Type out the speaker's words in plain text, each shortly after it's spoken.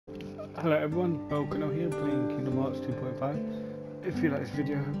Hello everyone, Balkano here playing Kingdom Hearts 2.5. If you like this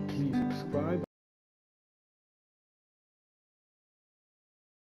video, please subscribe.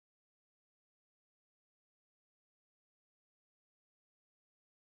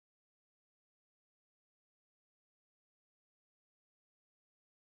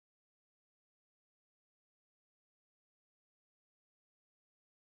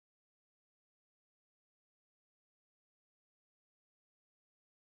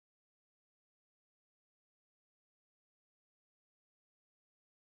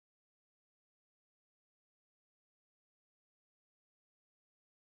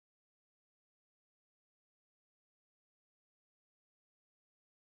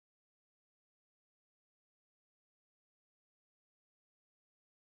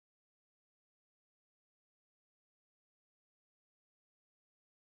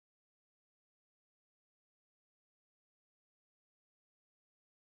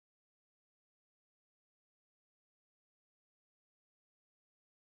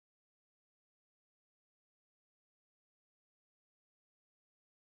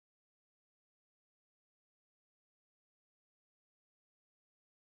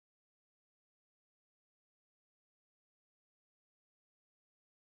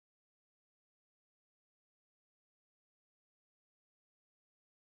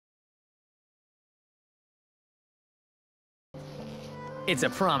 It's a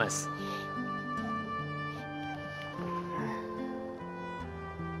promise.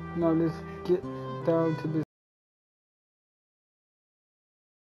 Now let's get down to this.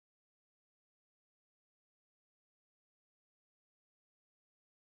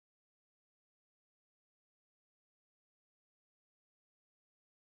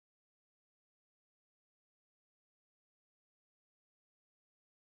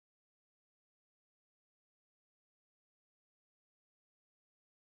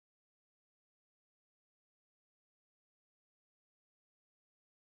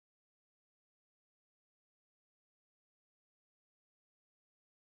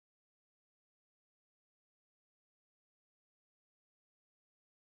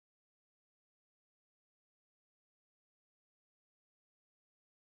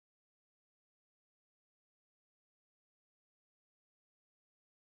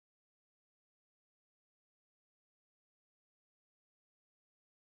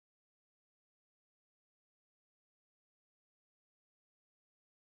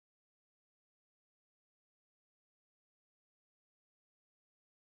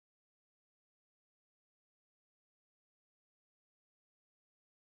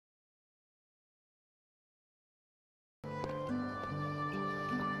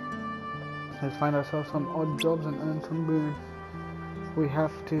 Let's find ourselves some odd jobs and earn some boon. We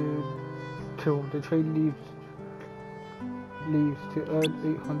have to, till the train leaves to earn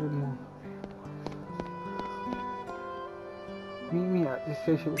 800 more. Meet me at the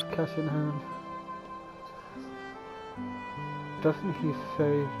station with cash in hand. Doesn't he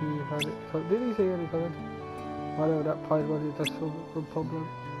say he had it covered? Did he say he had it covered? Whatever that price was, that's still a problem.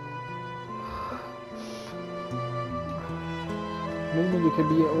 Maybe you can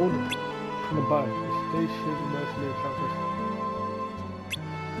be old. The bus, the station mostly campus.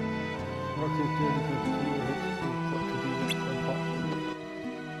 What is doing for the what to do with the box?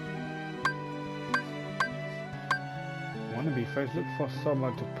 Wannabe first look for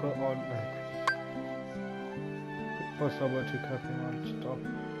someone to put on look for someone to copy on stuff.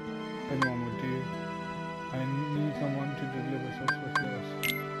 Anyone would do. I need someone to deliver some swiftness.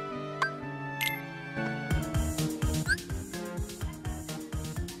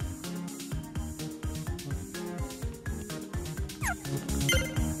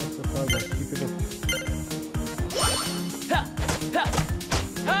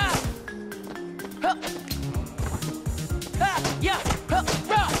 Yeah!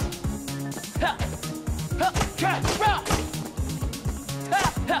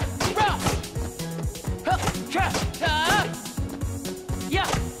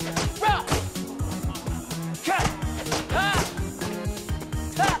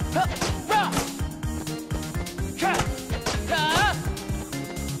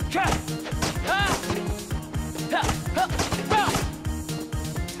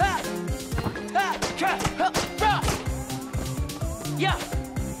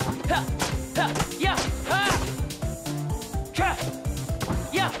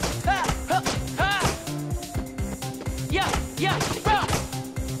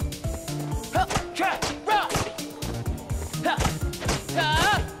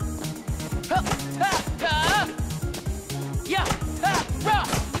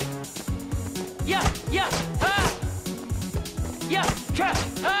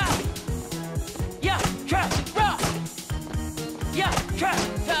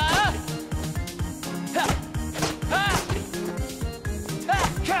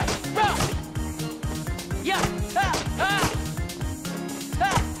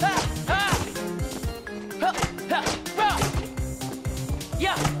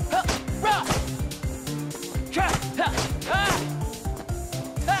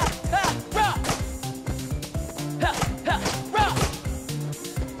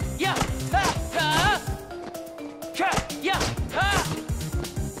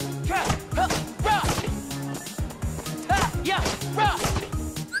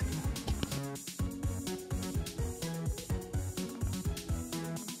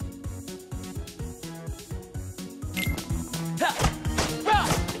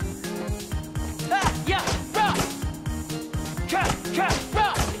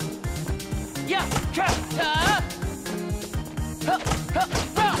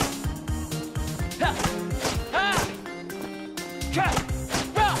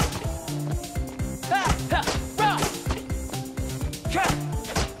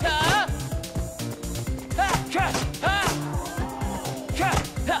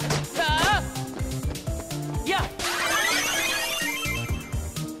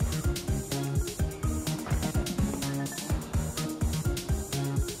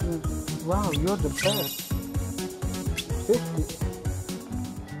 Wow, you're the best. 50.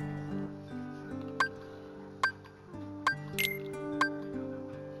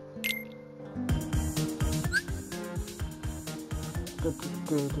 The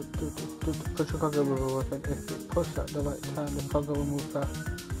push the cargo with a weapon. If it pushed at the right time, the cargo will move fast.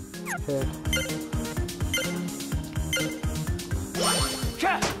 Head.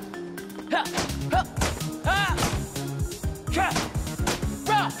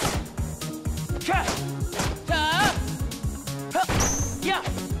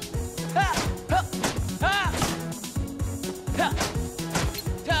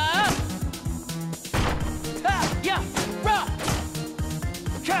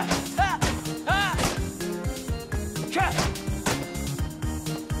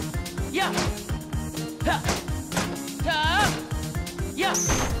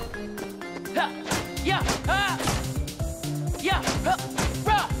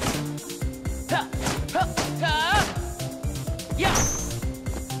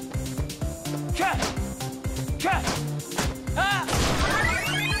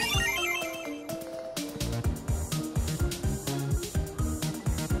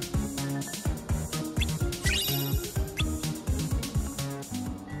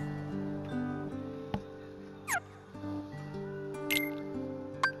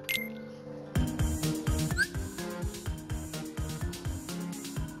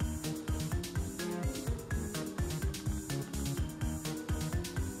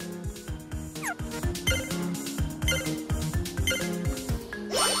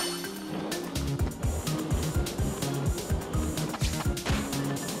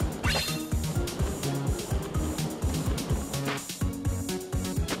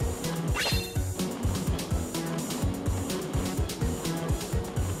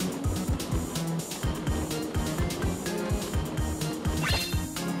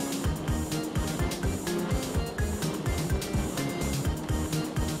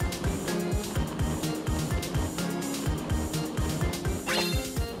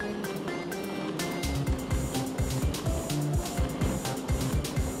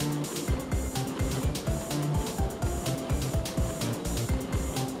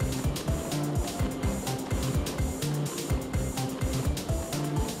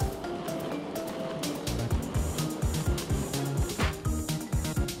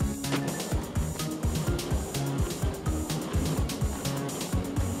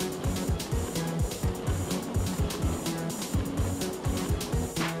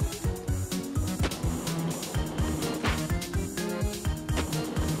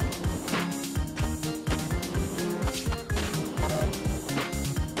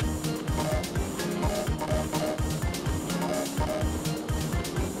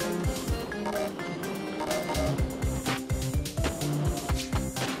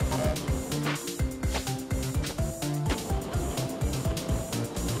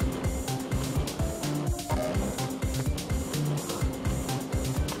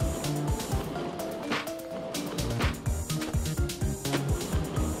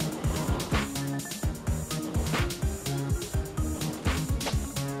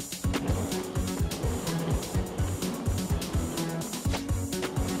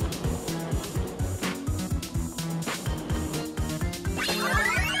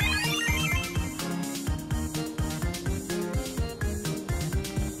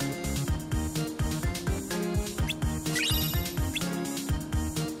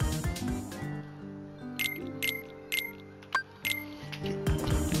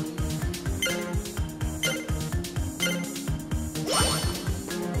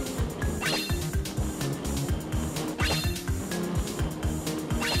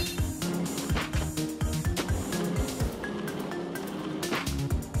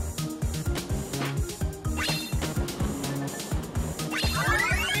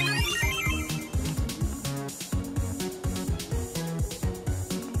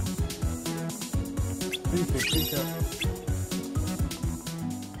 Peace out.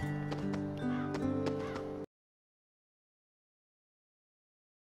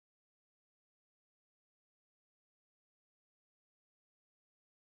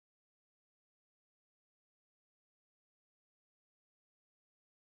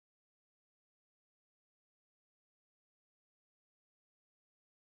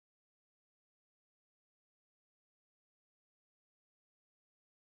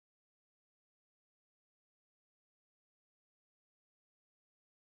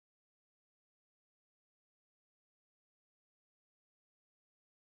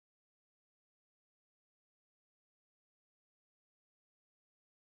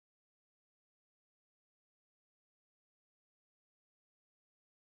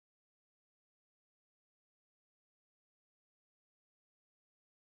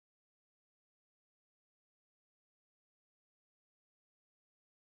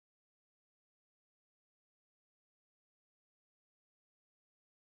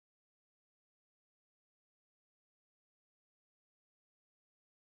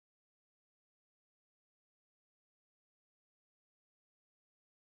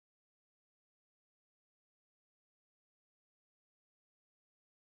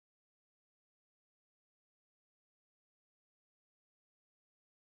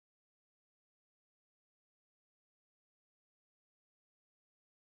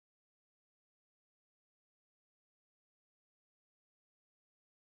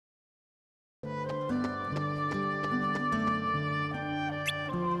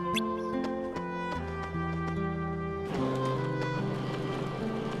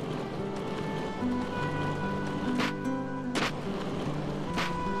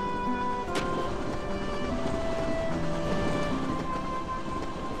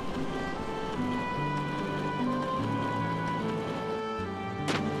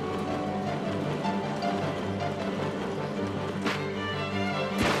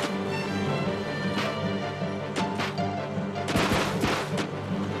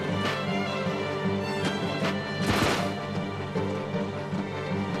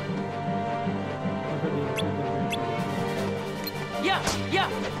 Yeah, yeah.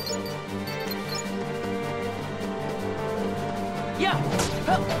 Yeah.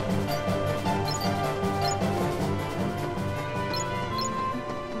 Huh.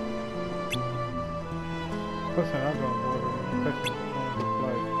 Listen, I'm going to order and catch the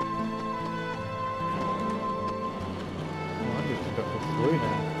flight. Oh, I just took that for free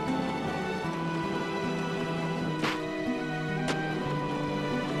now.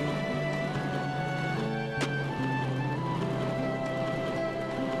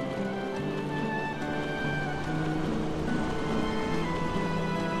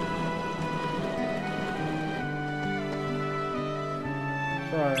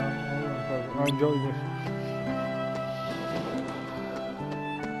 Sorry, I enjoy this.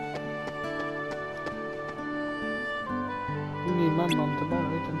 You need man on to buy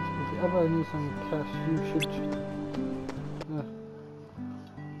it, and if you ever need some cash, you should. Yeah.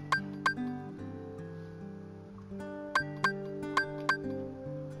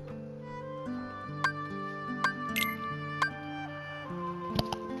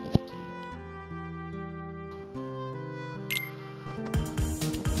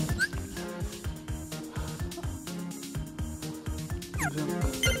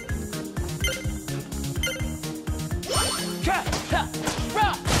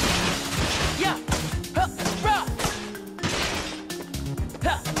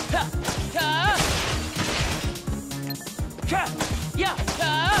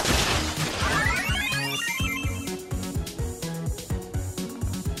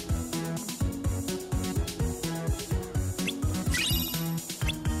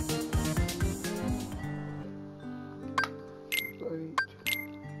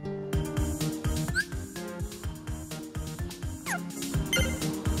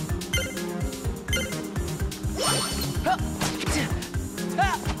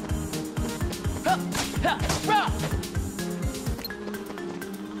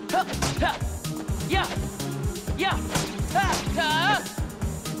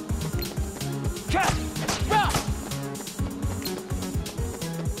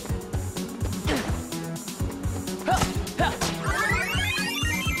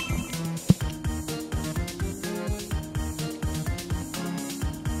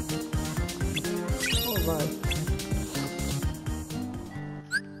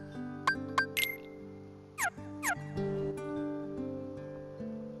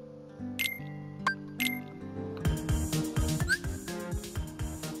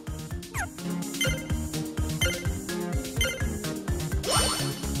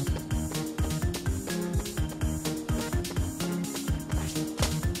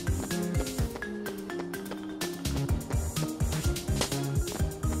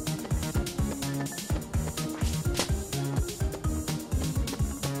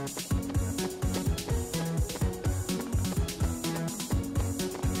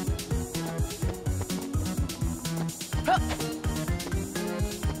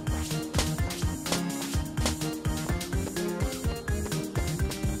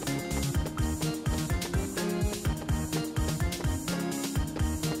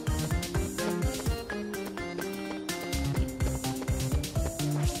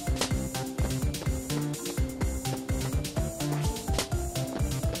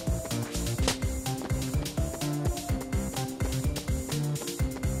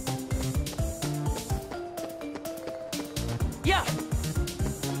 Yeah.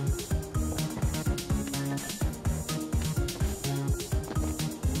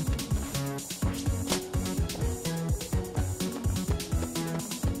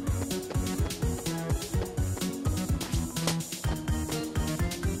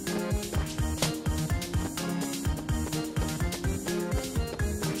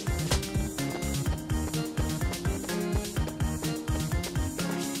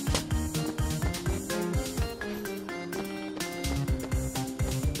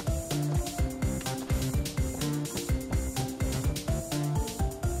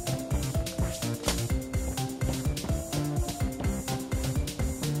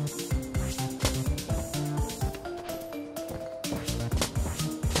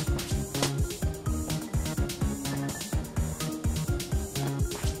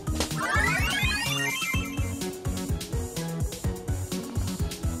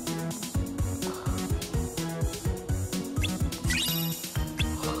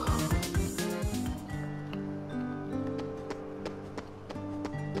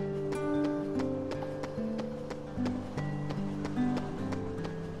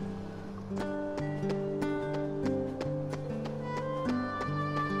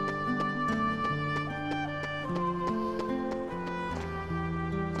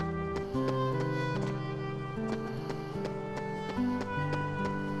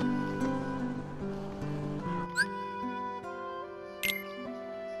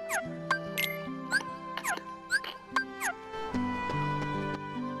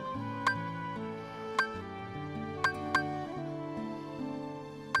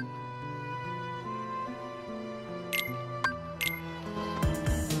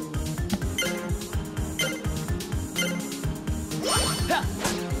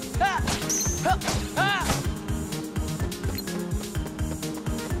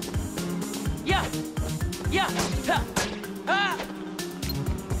 Yeah. Yeah. Ha. Ah.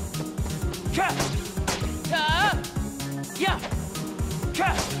 Tra. Ah. Yeah.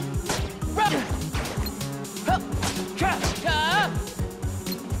 Tra. Rub. Hup. Tra. Ah.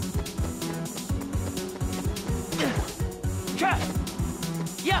 Tra.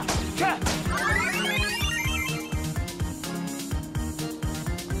 Yeah. Tra.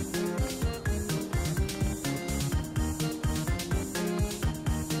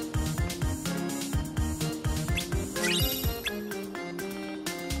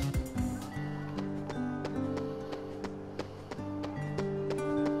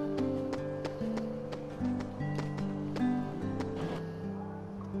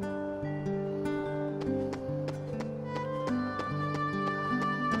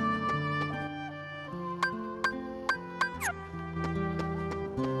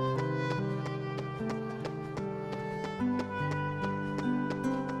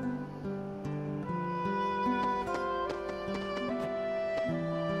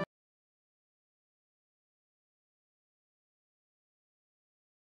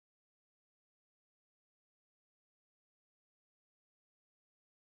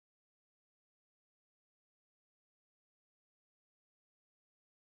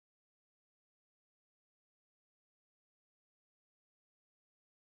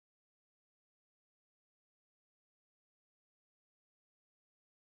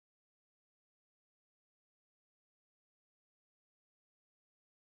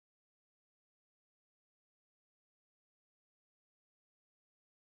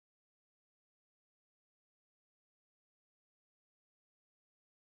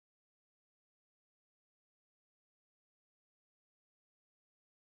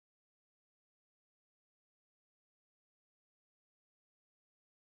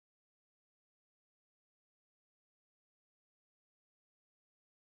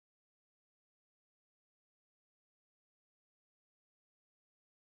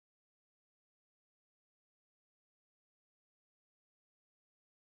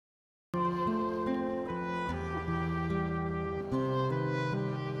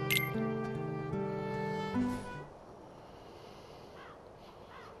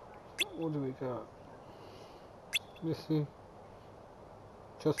 What do we got? Missy.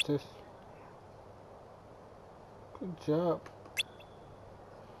 Justice. Good job.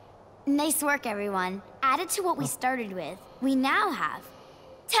 Nice work, everyone. added to what we started with, we now have,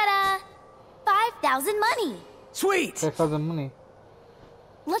 ta-da, 5,000 money. Sweet! 5,000 money.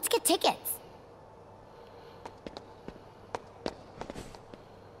 Let's get tickets.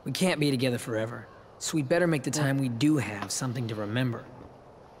 We can't be together forever, so we better make the time we do have something to remember.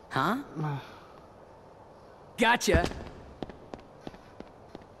 Huh? Gotcha!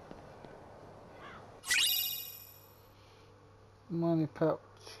 Money pouch.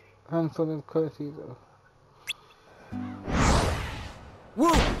 Handful of currency though.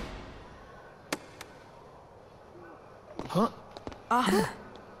 Whoa! Huh? Huh?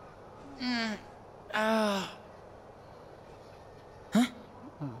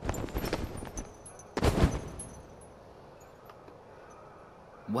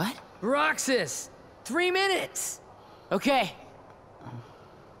 What? Roxas! 3 minutes! Okay.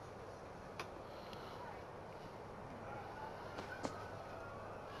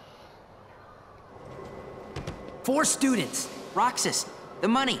 Four students. Roxas, the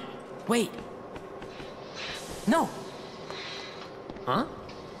money. Wait. No. Huh?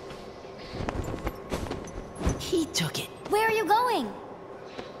 He took it. Where are you going?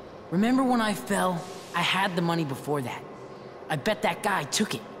 Remember when I fell? I had the money before that. I bet that guy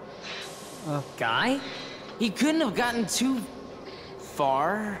took it. Guy? He couldn't have gotten too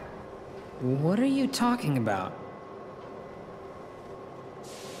far. What are you talking about?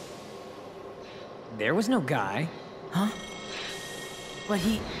 There was no guy. Huh? But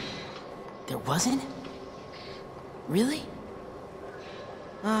there wasn't? Really?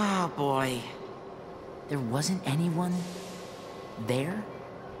 Oh, boy. There wasn't anyone there?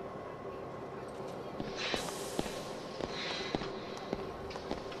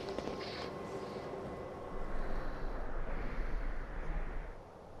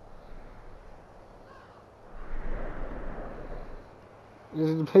 This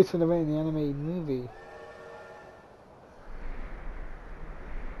is the place for the way in the animated movie.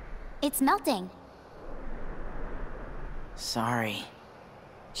 It's melting. Sorry.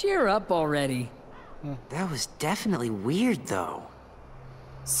 Cheer up already. That was definitely weird, though.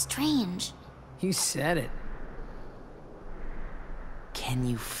 Strange. You said it. Can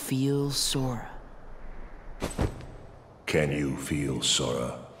you feel Sora? Can you feel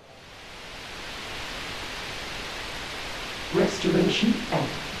Sora? Restoration at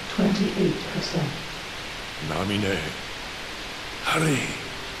 28%. Namine, hurry!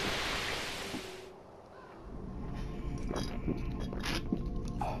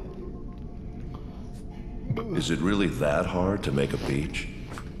 Is it really that hard to make a beach?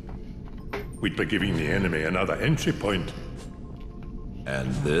 We'd be giving the enemy another entry point.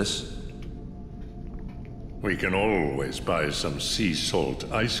 And this? We can always buy some sea salt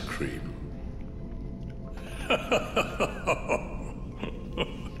ice cream.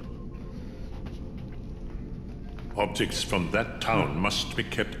 Objects from that town must be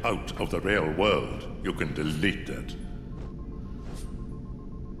kept out of the real world. You can delete that.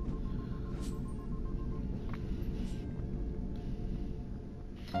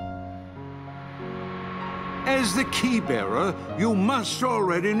 As the key-bearer, you must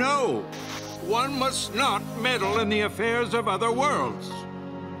already know. One must not meddle in the affairs of other worlds.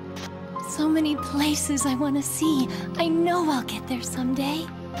 So many places I want to see. I know I'll get there someday.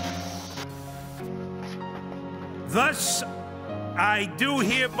 Thus, I do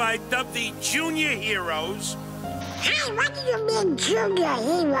hereby dub the junior heroes. Hey, what do you mean, junior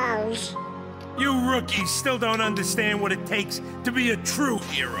heroes? You rookies still don't understand what it takes to be a true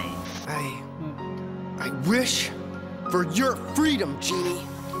hero. I wish for your freedom, Genie.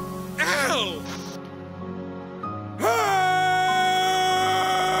 Ow!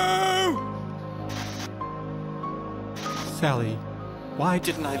 Sally, why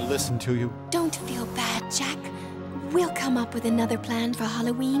didn't I listen to you? Don't feel bad, Jack. We'll come up with another plan for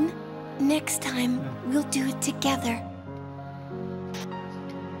Halloween. Next time, we'll do it together.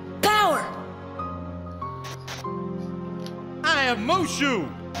 Power! I have Mushu!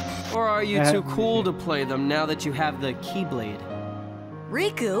 Or are you too cool to play them now that you have the Keyblade?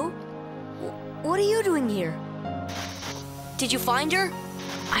 Riku? What are you doing here? Did you find her?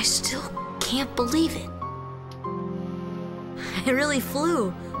 I still can't believe it. I really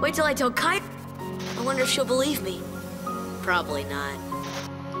flew. Wait till I tell Kai. I wonder if she'll believe me. Probably not.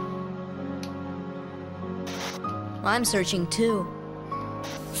 I'm searching too.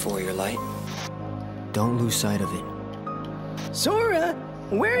 For your light. Don't lose sight of it. Sora,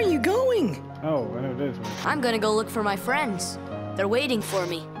 where are you going? Oh, I know this one. I'm gonna go look for my friends. They're waiting for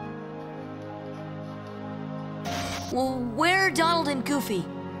me. Well, where are Donald and Goofy?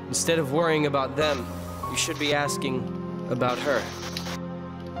 Instead of worrying about them, you should be asking about her.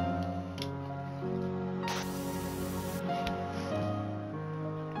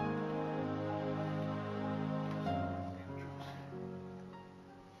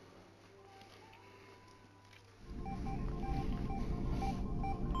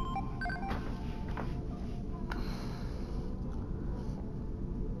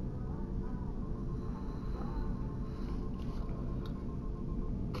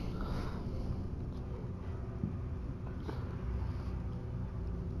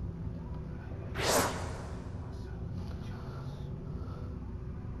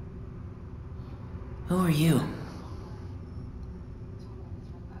 Who are you?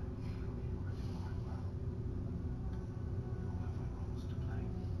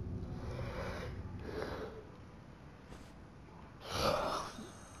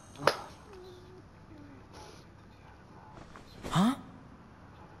 Huh?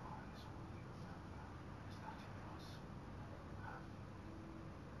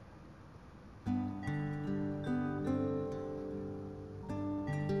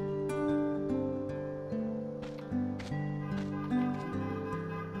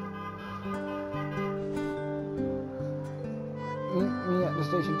 Meet me at the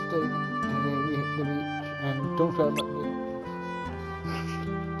station today, and then we hit the beach, and don't forget about the...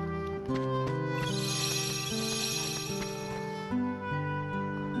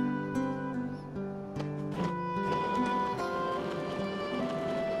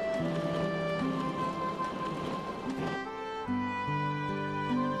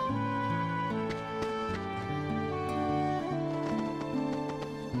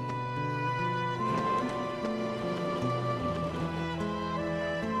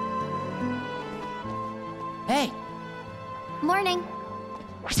 Hey! Morning.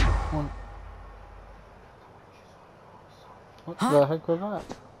 What the heck was that?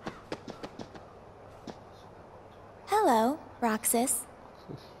 Hello, Roxas.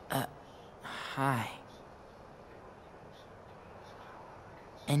 Hi.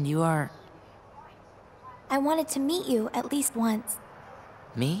 And you are... I wanted to meet you at least once.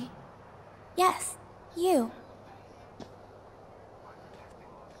 me? Yes, you.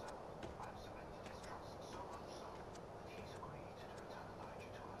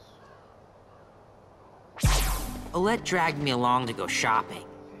 Olette dragged me along to go shopping.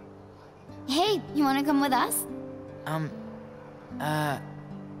 Hey, you want to come with us?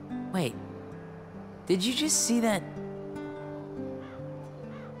 Wait. Did you just see that?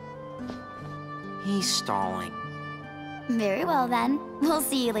 He's stalling. Very well then. We'll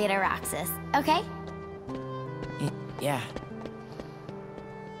see you later, Roxas. Okay? Yeah.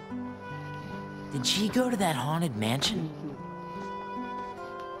 Did she go to that haunted mansion?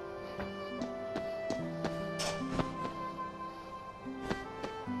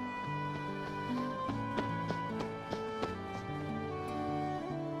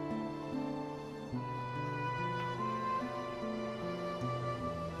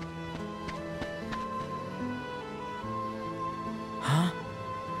 Huh?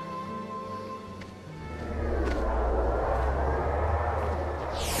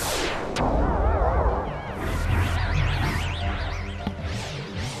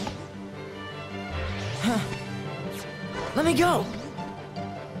 Huh. Let me go!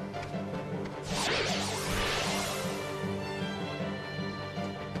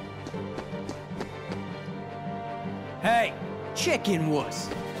 Hey, chicken wuss.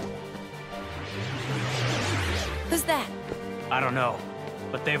 Who's that? I don't know,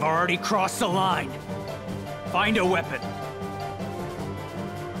 but they've already crossed the line. Find a weapon.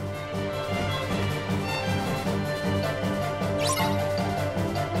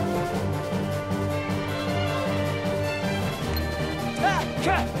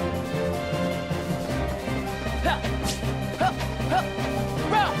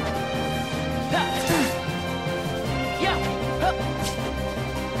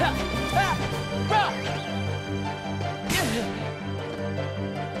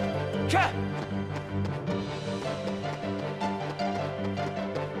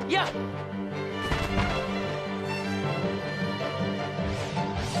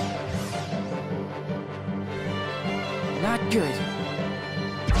 Not good.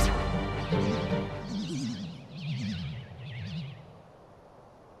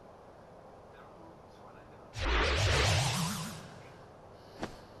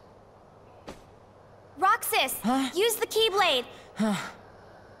 Roxas! Huh? Use the Keyblade! Huh?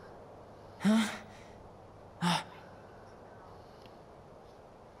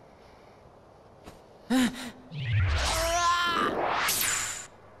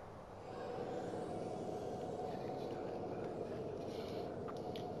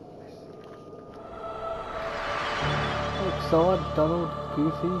 Sword, Donald,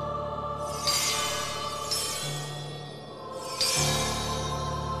 Goofy.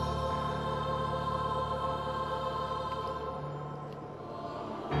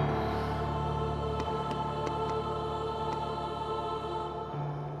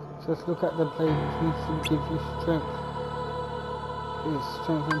 Just look at the blade, it needs to give you strength. Is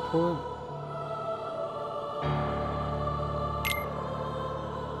strength important?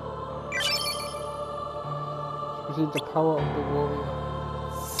 You see the power of the warrior.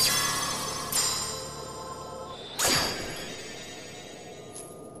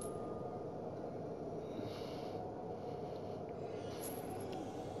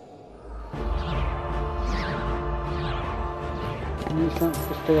 strength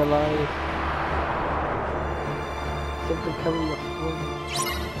to stay alive. Except to carry your phone.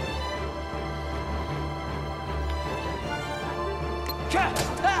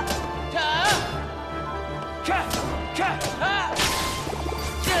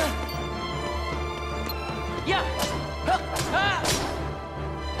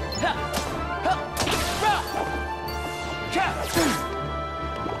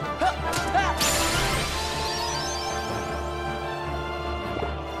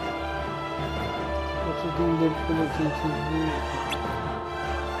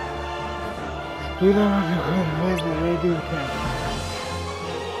 You don't have to go to the radio camp.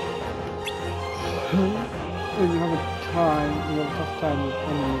 If you have a tough time with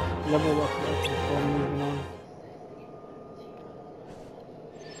enemies, level up before moving on.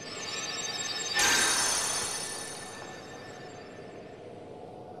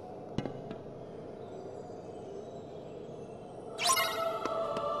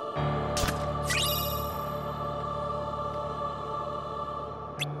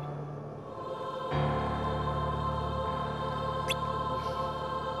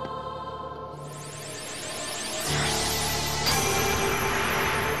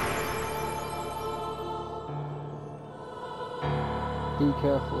 Be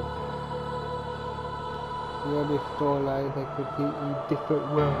careful. You're the starlight that could be in a different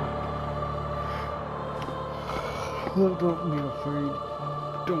world. Well, don't be afraid.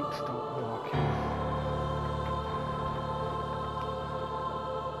 Don't stop walking.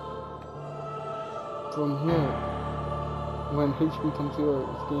 From here, when HP comes here,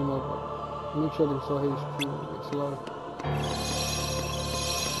 it's game over. Make sure they saw HP. It's low.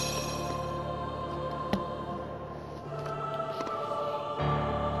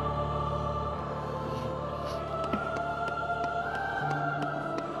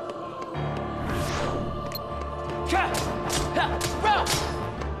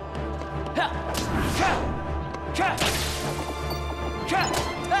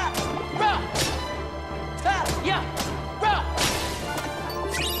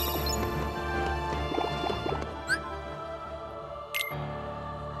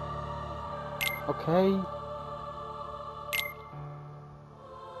 Okay.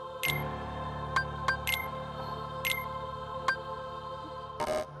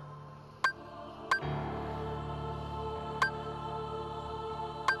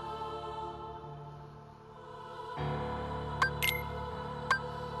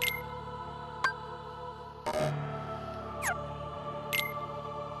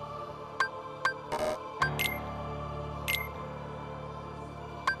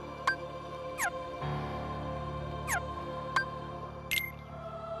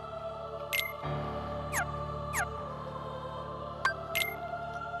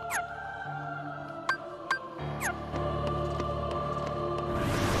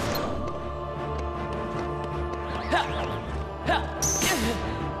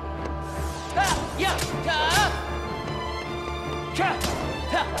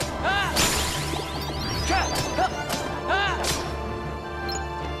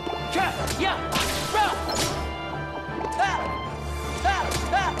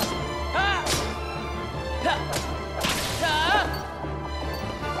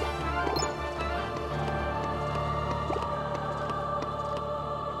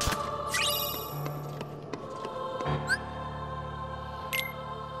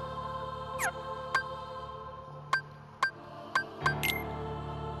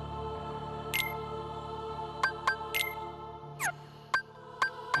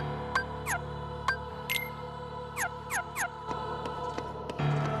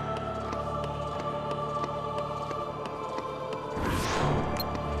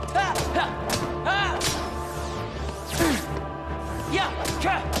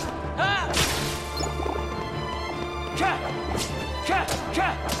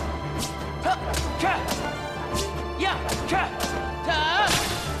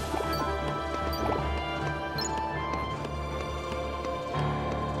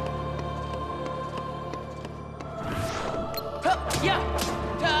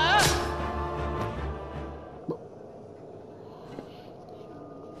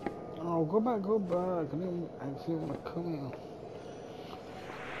 Oh, go back. I feel my coming.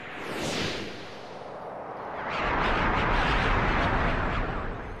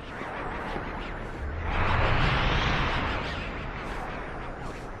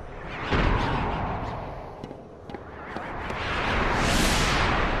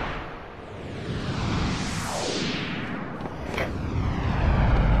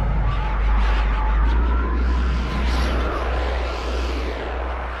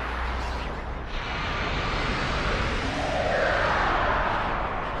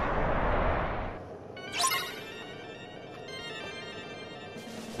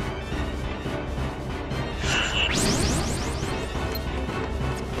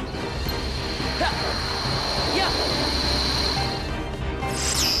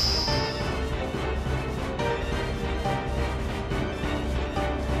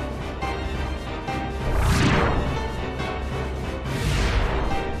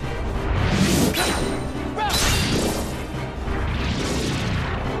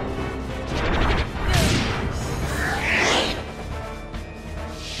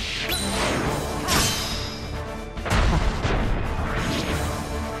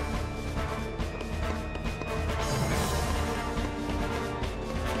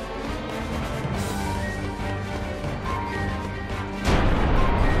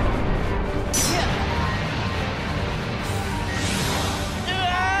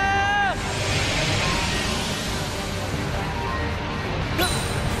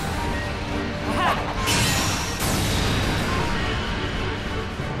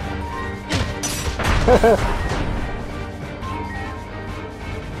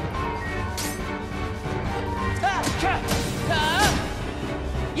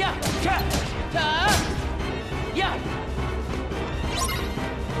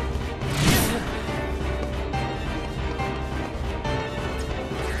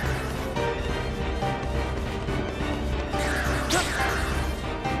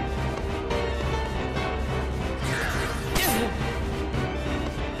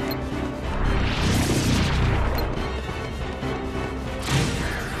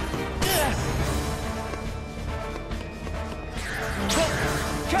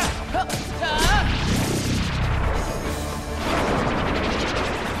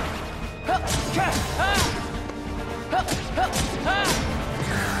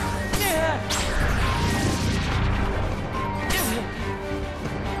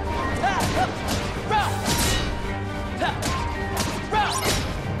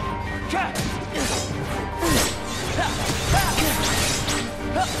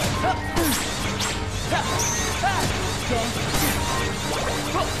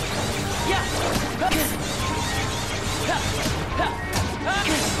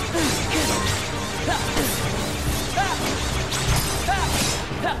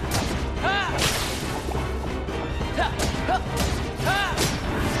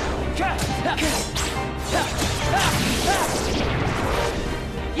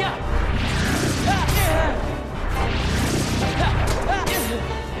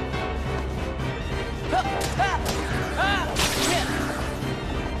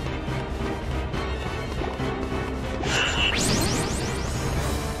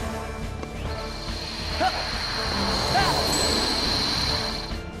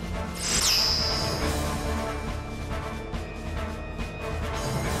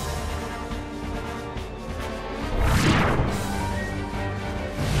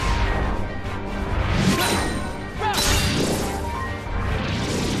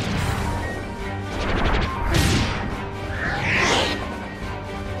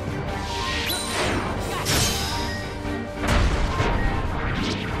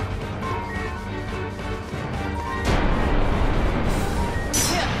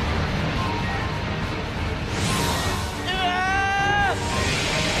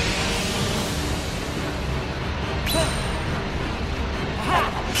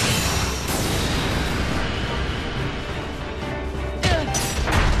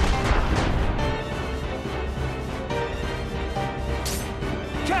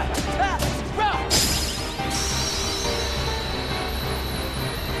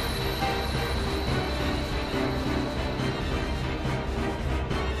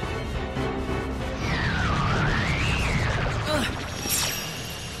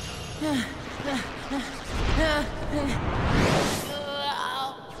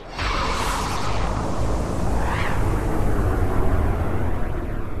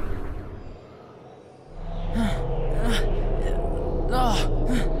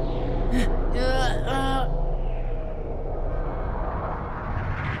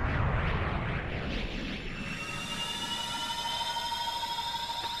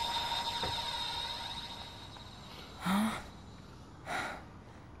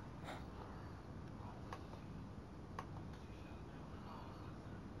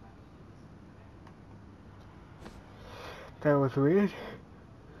 That was weird.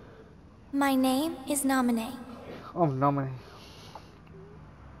 My name is Nominee. Oh, Nominee.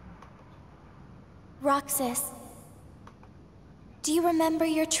 Roxas. Do you remember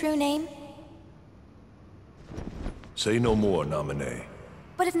your true name? Say no more, Nominee.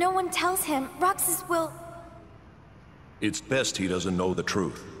 But if no one tells him, Roxas will... It's best he doesn't know the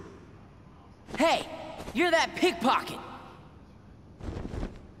truth. Hey, you're that pickpocket.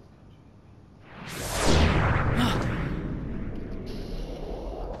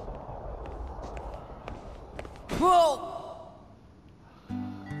 Whoa!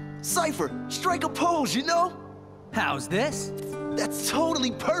 Cypher, strike a pose, you know? How's this? That's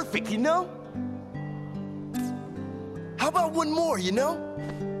totally perfect, you know? How about one more, you know?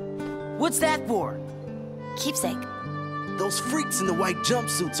 What's that for? Keepsake. Those freaks in the white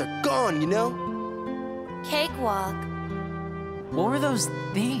jumpsuits are gone, you know? Cakewalk. What were those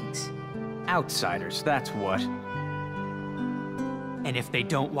things? Outsiders, that's what. And if they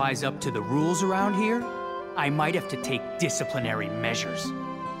don't wise up to the rules around here, I might have to take disciplinary measures.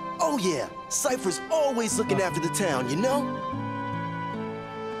 Oh yeah, Cypher's always looking after the town, you know?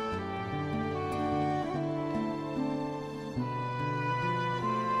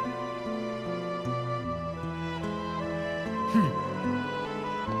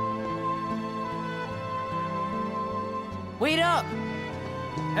 Wait up!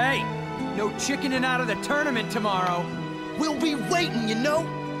 Hey, No chickening out of the tournament tomorrow. We'll be waiting, you know?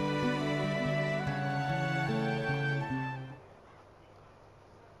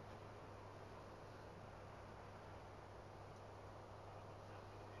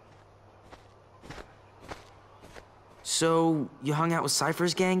 So, you hung out with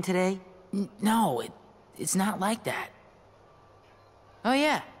Cypher's gang today? No, it's not like that. Oh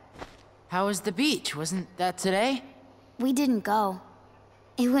yeah. How was the beach? Wasn't that today? We didn't go.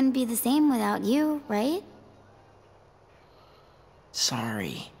 It wouldn't be the same without you, right?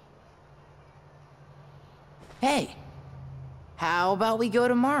 Sorry. Hey, how about we go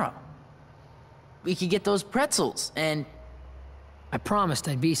tomorrow? We could get those pretzels and... I promised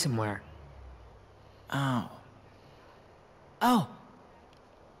I'd be somewhere. Oh. Oh.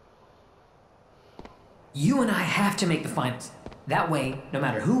 You and I have to make the finals. That way, no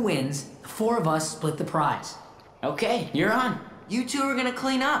matter who wins, the four of us split the prize. Okay, you're on. You two are gonna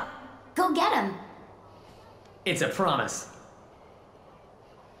clean up. Go get him. It's a promise.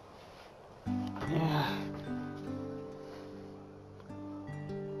 Yeah.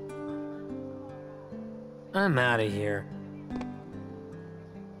 I'm out of here.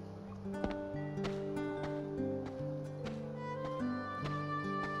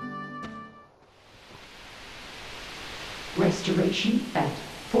 Restoration at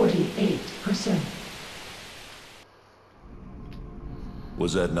 48%.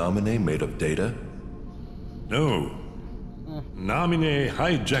 Was that nominee made of data? No. Namine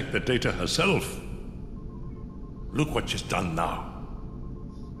hijacked the data herself. Look what she's done now.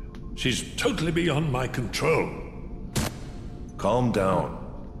 She's totally beyond my control. Calm down.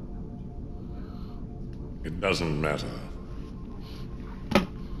 It doesn't matter.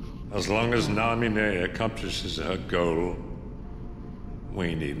 As long as Namine accomplishes her goal,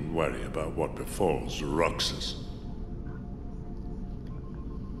 we needn't worry about what befalls Roxas.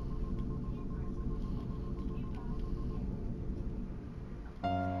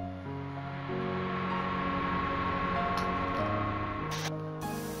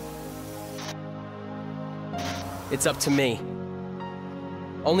 It's up to me.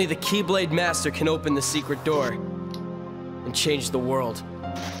 Only the Keyblade Master can open the secret door and change the world.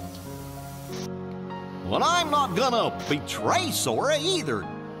 Well, I'm not gonna betray Sora either.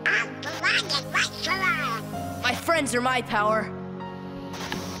 My friends are my power.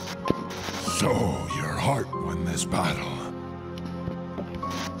 So, your heart won this battle.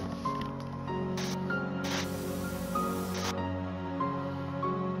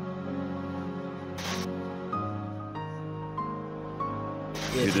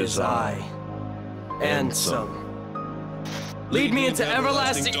 It is I, Ansem. Lead me into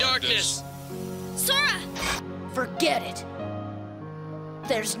everlasting darkness! Sora! Forget it.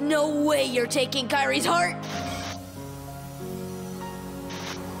 There's no way you're taking Kairi's heart.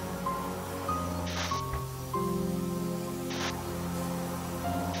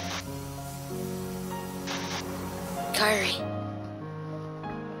 Kairi.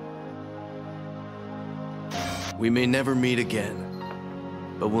 We may never meet again,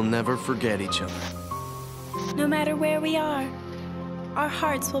 but we'll never forget each other. No matter where we are, our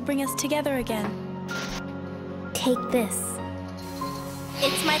hearts will bring us together again. Take this.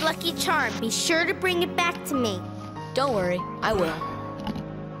 It's my lucky charm. Be sure to bring it back to me. Don't worry, I will.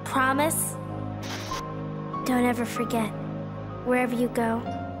 Promise? Don't ever forget. Wherever you go,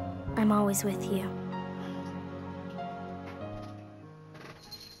 I'm always with you.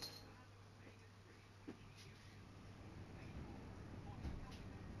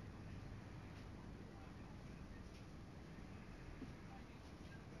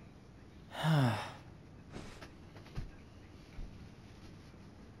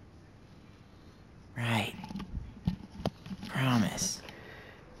 Right. Promise.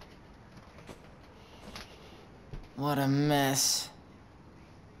 What a mess.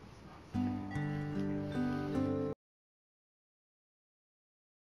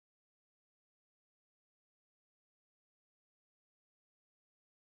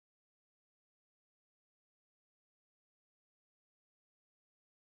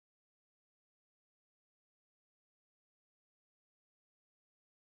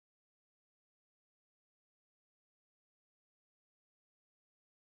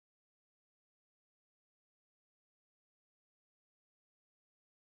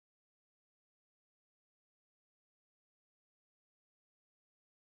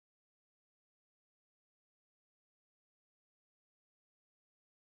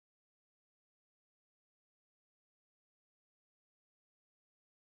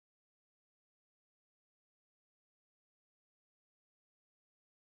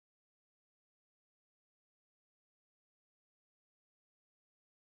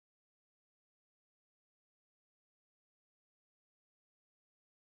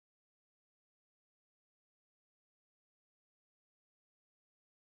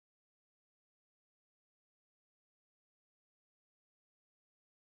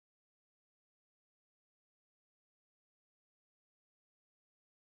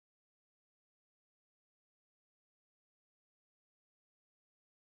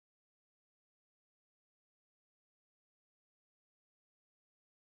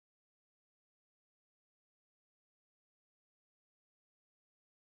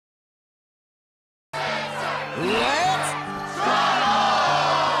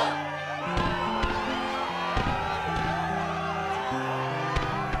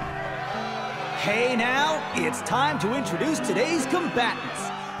 Hey now, it's time to introduce today's combatants.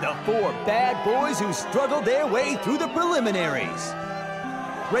 The 4 bad boys who struggled their way through the preliminaries.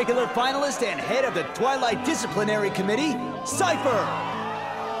 Regular finalist and head of the Twilight Disciplinary Committee, Cypher.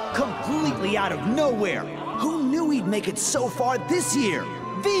 Completely out of nowhere. Who knew he'd make it so far this year?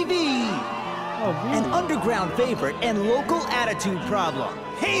 Vivi! An underground favorite and local attitude problem,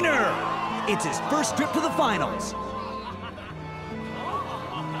 Hayner! It's his first trip to the finals.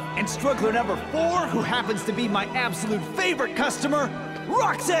 And struggler number 4, who happens to be my absolute favorite customer,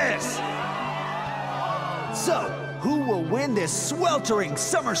 Roxas! So, who will win this sweltering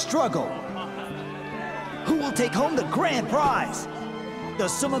summer struggle? Who will take home the grand prize? The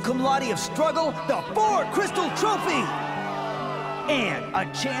summa cum laude of struggle, the 4 Crystal Trophy! And a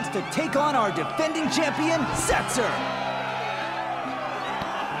chance to take on our defending champion, Setzer!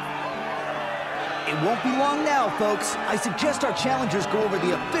 It won't be long now, folks. I suggest our challengers go over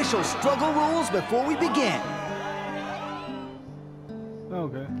the official struggle rules before we begin.